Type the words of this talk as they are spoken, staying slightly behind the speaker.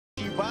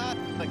by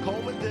the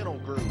Coleman Dental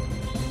Group.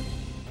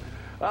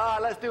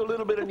 Let's do a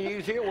little bit of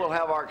news here. We'll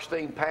have our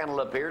esteemed panel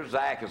up here.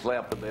 Zach has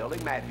left the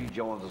building. Mathew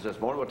joins us this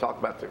morning. We'll talk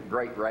about the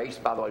great race.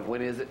 By the way,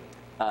 when is it?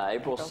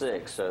 April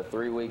 6th, so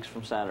 3 weeks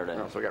from Saturday.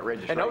 Oh, so we got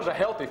registration. And those are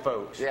healthy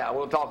folks. Yeah,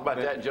 we'll talk about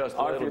that just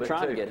a little bit, if you're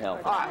trying too. to get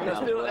healthy. All right,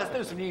 let's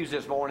do some news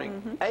this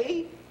morning.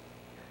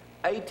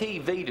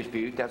 ATV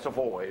dispute, that's a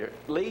four-wheeler,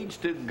 leads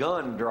to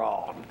gun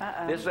drawn.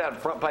 This is out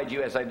of front page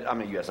USA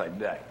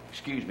Today.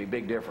 Excuse me,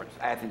 big difference.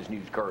 Athens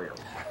News-Courier.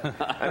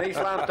 An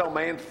East Limestone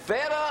man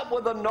fed up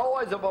with the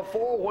noise of a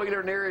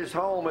four-wheeler near his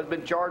home has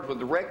been charged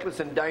with reckless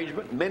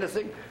endangerment,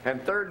 menacing,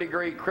 and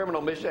third-degree criminal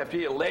mischief after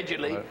he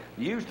allegedly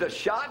used a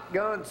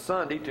shotgun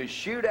Sunday to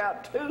shoot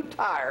out 2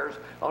 tires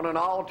on an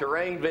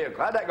all-terrain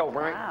vehicle. How'd that go,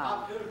 Frank?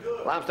 Wow.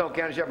 Limestone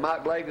County Sheriff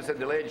Mike Blake said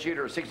the alleged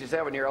shooter, a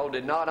 67-year-old,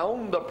 did not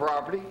own the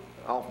property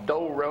off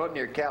Dole Run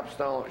near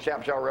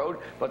Shapshaw Road,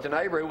 but the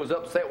neighbor who was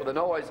upset with the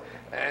noise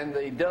and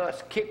the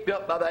dust kicked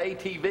up by the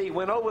ATV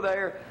went over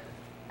there,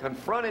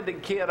 confronted the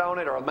kid on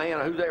it, or a man,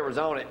 whoever was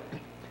on it,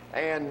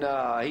 and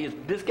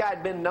this guy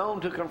had been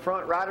known to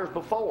confront riders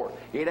before.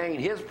 It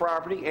ain't his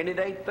property, and it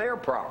ain't their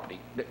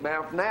property.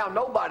 Now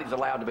nobody's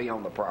allowed to be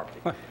on the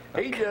property.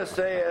 He just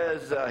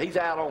says he's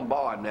out on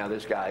bond now,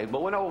 this guy,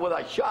 but went over with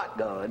a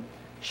shotgun,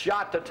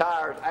 shot the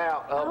tires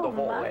out of the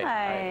void.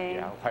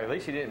 Hey, at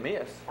least he didn't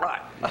miss.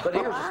 Right. But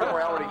here's the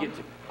story I want to get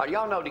to.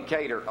 Y'all know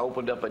Decatur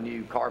opened up a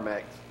new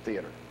Carmack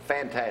theater.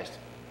 Fantastic.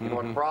 You know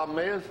what the problem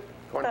is?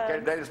 According to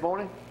Decatur Today this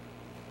morning?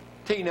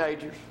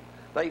 Teenagers.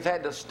 They've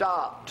had to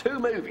stop 2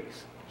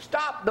 movies.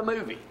 Stop the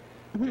movie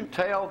to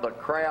tell the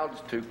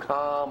crowds to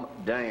calm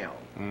down.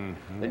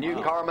 The new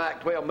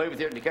Carmack 12 movie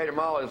theater at Decatur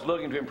Mall is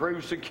looking to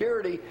improve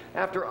security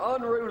after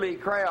unruly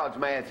crowds,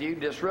 Mathew,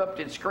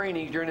 disrupted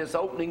screenings during this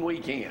opening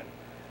weekend.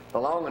 The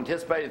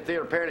long-anticipated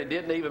theater apparently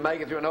didn't even make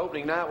it through an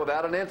opening night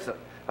without an incident.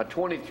 A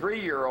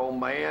 23-year-old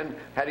man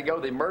had to go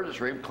to the emergency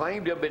room,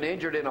 claimed to have been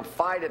injured in a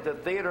fight at the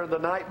theater the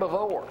night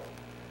before.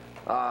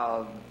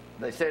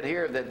 They said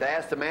here that they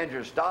asked the manager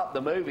to stop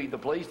the movie, the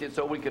police did,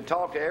 so we could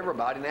talk to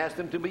everybody and ask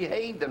them to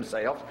behave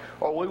themselves,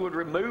 or we would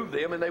remove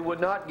them and they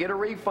would not get a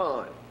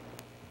refund.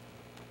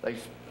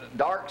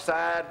 Dark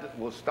Side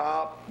was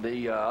stopped.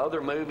 The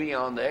other movie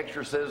on the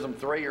Exorcism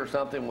 3 or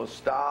something was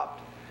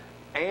stopped.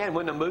 And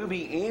when the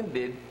movie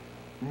ended,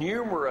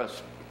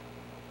 numerous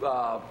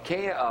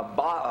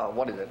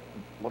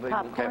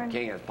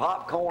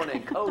popcorn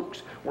and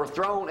Cokes were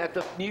thrown at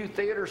the new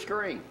theater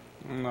screen.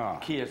 No.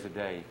 Kids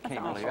today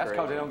can't believe that's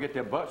because they don't get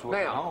their butts whooped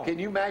at Now, home. can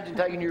you imagine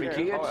taking your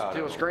kids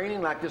to a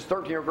screening like this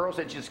 13-year-old girl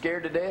said she's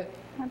scared to death?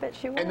 I bet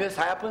she would. And this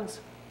happens?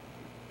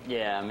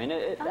 Yeah, I mean,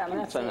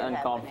 that's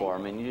uncalled for. I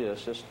mean,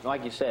 it's just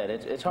like you said,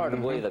 it's hard to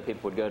believe that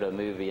people would go to a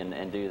movie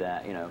and do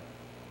that, you know.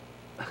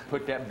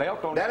 Put that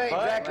belt on that ain't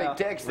butt. exactly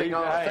texting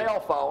on a cell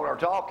phone or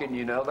talking,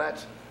 you know.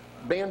 That's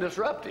being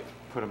disruptive.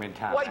 Put them in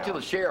time. Wait till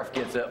the sheriff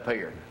gets up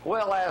here.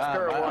 We'll ask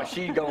her what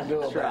she's going to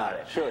do about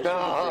it. She'll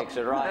fix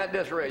it, right?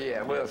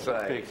 Yeah, we'll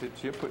say. Fix it.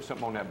 She'll put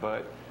something on that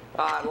butt.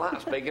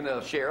 Speaking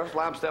of sheriffs,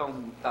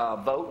 Limestone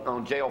vote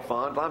on jail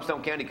fund.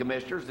 Limestone County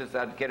Commissioners, this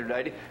out of Decatur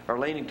Today, are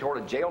leaning toward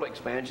a jail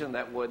expansion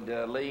that would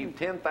leave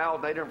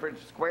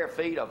 10,850 square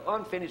feet of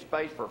unfinished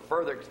space for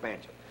further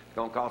expansion. It's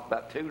going to cost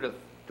about $2 to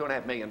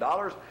 $2.5 million.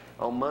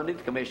 On Monday,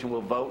 the commission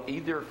will vote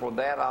either for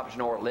that option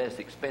or a less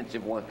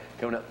expensive one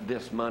coming up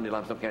this Monday,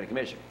 Limestone County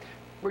Commission.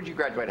 Where'd you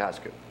graduate high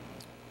school?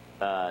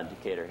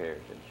 Decatur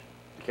Heritage.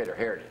 Decatur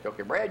Heritage.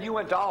 Okay, Brad, you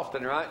went to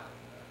Austin, right?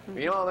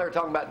 You know, they're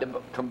talking about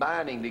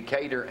combining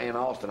Decatur and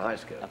Austin High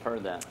School. I've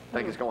heard that.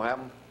 Think it's going to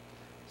happen?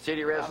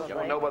 City residents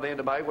want to know by the end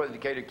of May whether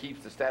Decatur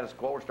keeps the status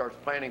quo or starts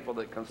planning for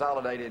the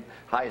consolidated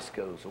high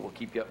school. So we'll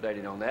keep you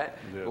updated on that.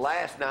 Yes.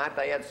 Last night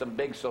they had some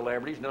big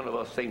celebrities. None of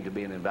us seem to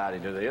be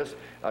invited to this.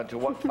 To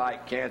what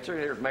fight cancer.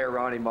 Here's Mayor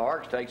Ronnie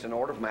Marks takes an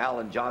order from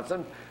Alan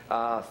Johnson,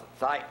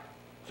 site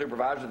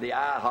supervisor of the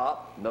IHOP,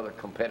 another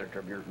competitor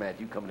of yours,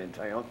 Mathew, coming in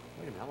town.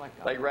 I like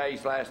that. They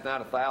raised last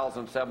night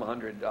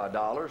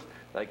 $1,700.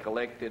 They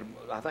collected,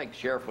 I think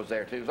Sheriff was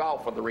there too. It was all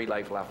for the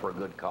Relay Fly for a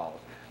good cause.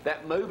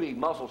 That movie,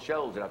 Muscle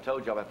Shoals, that I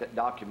told you about, that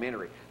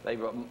documentary,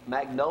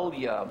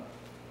 Magnolia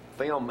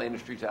Film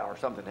Industries or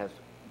something has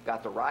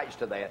got the rights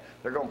to that.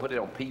 They're going to put it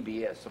on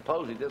PBS.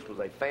 Supposedly this was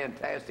a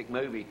fantastic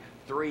movie,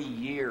 3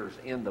 years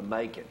in the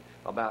making,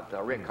 about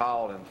Rick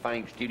Hall and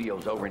Fame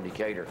Studios over in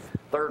Decatur.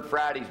 Third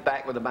Friday's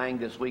back with a bang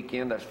this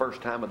weekend. That's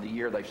first time of the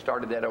year they've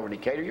started that over in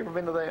Decatur. You ever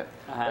been to that?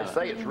 They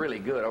say it's really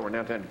good over in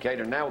downtown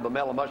Decatur. Now with the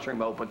Mellow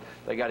Mushroom open,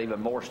 they got even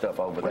more stuff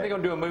over there. When are they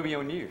going to do a movie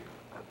on you?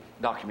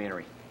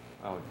 Documentary.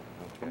 Oh,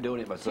 I'm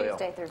doing it myself.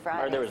 Tuesday through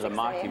Friday. Or there was a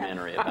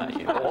mockumentary about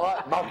you.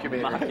 What?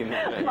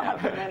 Mockumentary.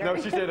 Mockumentary. No,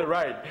 she said it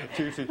right.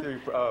 Tuesday through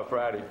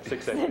Friday,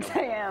 6 a.m. 6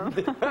 a.m.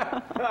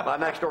 My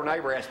next door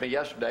neighbor asked me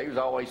yesterday, who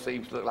always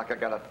seems to look like I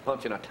got to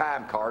punch in a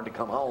time card to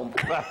come home.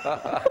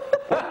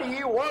 When do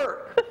you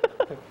work?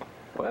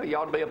 Well, you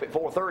ought to be up at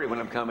 4:30 when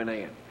I'm coming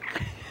in.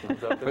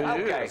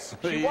 Okay,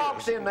 she He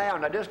walks in now,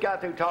 and I just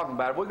got through talking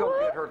about it. We're going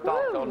to get her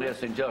thoughts on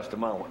this in just a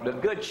moment. The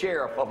good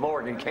sheriff of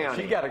Morgan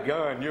County. She got a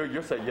gun.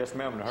 You'll say yes,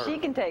 ma'am, to her. She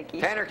can take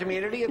you. Tanner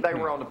Community, they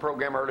were on the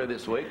program earlier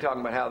this week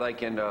talking about how they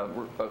can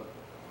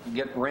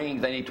get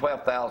rings. They need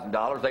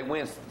 $12,000.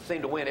 They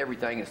seem to win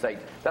everything in state.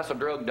 That's a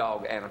drug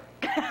dog, Anna.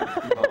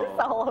 It's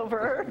all over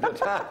her.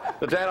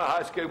 The Tanner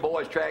High School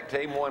boys track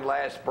team won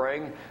last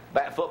spring.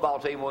 Football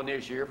team won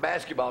this year.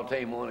 Basketball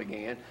team won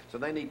again. So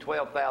they need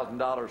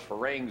 $12,000 for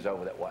rings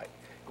over that way.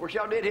 Of course,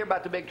 y'all did hear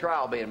about the big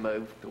trial being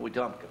moved to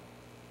Wetumpka.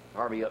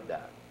 Harvey Up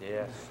died.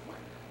 Yes.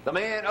 The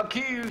man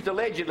accused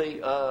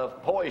allegedly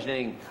of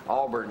poisoning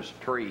Auburn's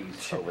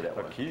trees over that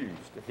way. Accused.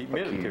 He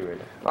admitted to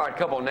it. All right, a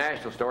couple of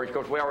national stories.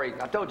 Of course,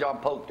 I told you I'm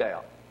poked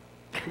out.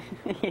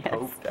 Yes.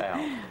 Poked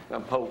out.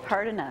 I'm poked.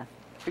 Heard enough.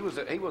 He was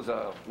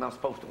not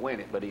supposed to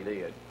win it, but he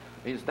did.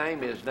 His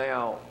name is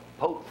now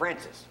Pope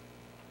Francis.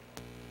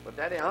 But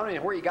that, I don't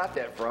know where he got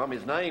that from.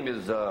 His name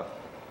is,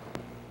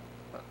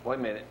 wait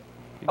a minute.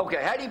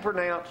 Okay, how do you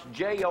pronounce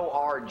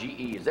George?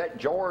 Is that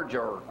George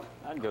or?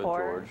 I'd go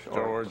Or-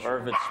 George. Or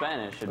if it's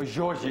Spanish,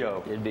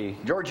 Giorgio. it'd be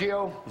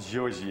Giorgio?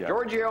 Giorgio.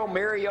 Giorgio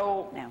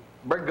Mario No.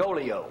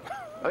 Bergoglio.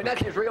 I mean,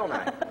 that's his real name.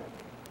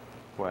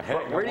 Well,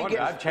 heck, Where'd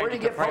he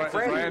get Pope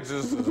Francis?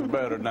 Francis is a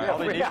better All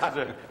he name. needs is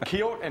a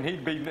kilt, and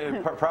he'd be the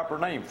proper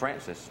name,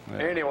 Francis.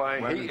 Anyway,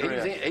 Wearing he's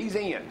dress. in. He's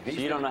in. So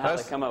you don't know how to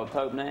That's- come up with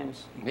Pope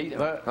names?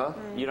 Huh?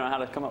 You don't know how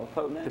to come up with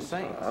Pope names? The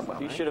Saints.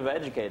 You should have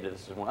educated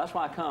us. That's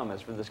why I come,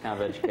 is for this kind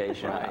of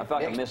education. I feel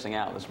like I'm missing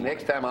out this morning.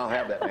 Next time I'll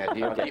have that,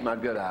 Matthew. I'll keep my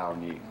good eye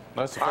on you.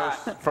 That's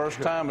the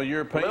first time a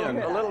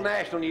European. A little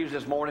national news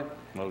this morning.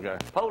 Okay.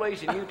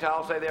 Police in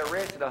Utah say they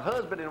arrested a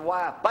husband and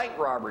wife bank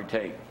robbery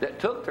team that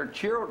took their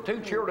two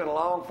children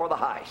along for the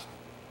heist.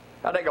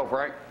 How'd that go,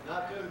 Frank?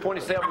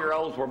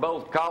 27-year-olds were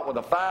both caught with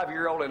a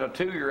 5-year-old and a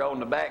 2-year-old in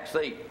the back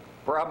seat,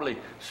 probably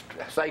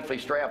safely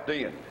strapped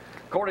in.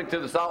 According to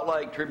the Salt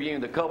Lake Tribune,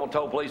 the couple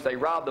told police they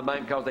robbed the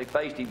bank because they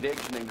faced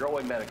eviction and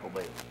growing medical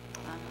bills.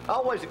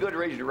 Always a good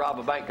reason to rob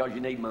a bank because you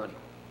need money.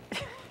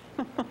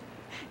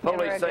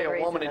 Police say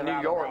a woman in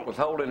New York was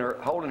holding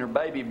her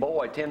baby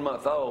boy,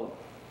 10-month-old,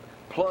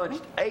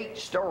 plunged 8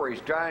 stories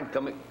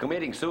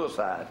committing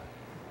suicide.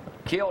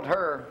 Killed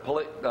her,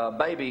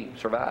 baby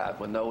survived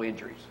with no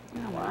injuries.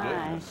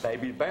 Why?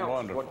 Baby bounce,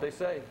 Wonderful. what they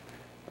say.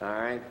 All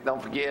right,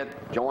 don't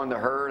forget, join the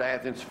herd,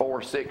 Athens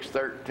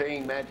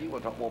 4-6-13. Matthew, we'll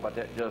talk more about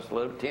that in just a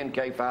little.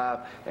 10K 5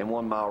 and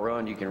 1 mile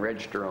run, you can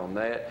register on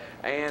that.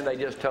 And they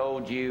just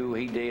told you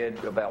he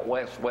did about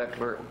Wes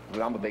Weckler.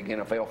 I'm a big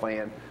NFL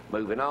fan.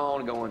 Moving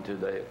on, going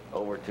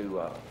over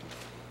to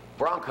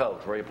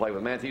Broncos, where he played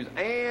with Matthews.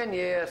 And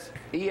yes,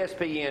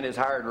 ESPN has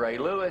hired Ray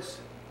Lewis.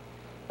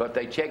 But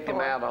they checked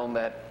him out on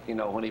that,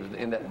 when he was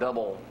in that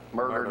double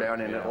murder down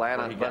in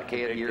Atlanta, He got Buckhead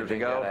convicted, years he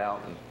got ago,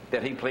 out.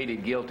 that he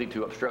pleaded guilty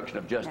to obstruction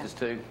of justice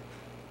too.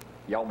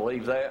 Y'all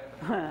believe that?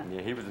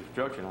 Yeah, he was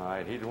obstruction, all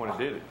right. He's the one who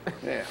did it.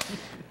 Yeah.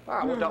 All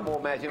right, we'll talk more,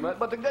 Matthew.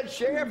 But the good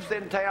sheriff's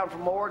in town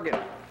from Morgan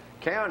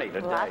County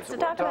today. Lots So to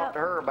we'll talk talk about. to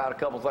her about a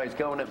couple things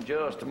coming up in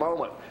just a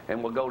moment.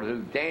 And we'll go to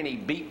Danny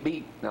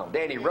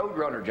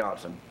Roadrunner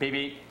Johnson. Beep,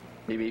 beep.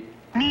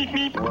 Beep,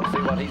 beep. We'll see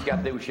what he's got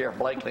to do with Sheriff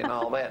Blakely and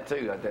all that,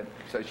 too.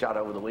 That shot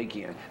over the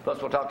weekend. Plus,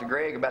 we'll talk to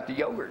Greg about the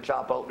yogurt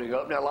shop opening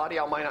up. Now, a lot of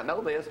y'all may not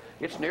know this.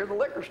 It's near the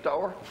liquor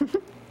store.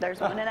 There's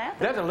one in Athens.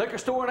 There's a liquor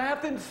store in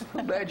Athens?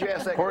 Glad you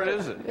asked that. Where Greg.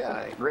 is it?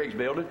 Yeah, Greg's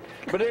building.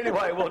 But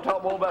anyway, we'll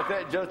talk more about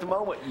that in just a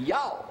moment.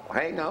 Y'all,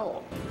 hang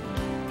on.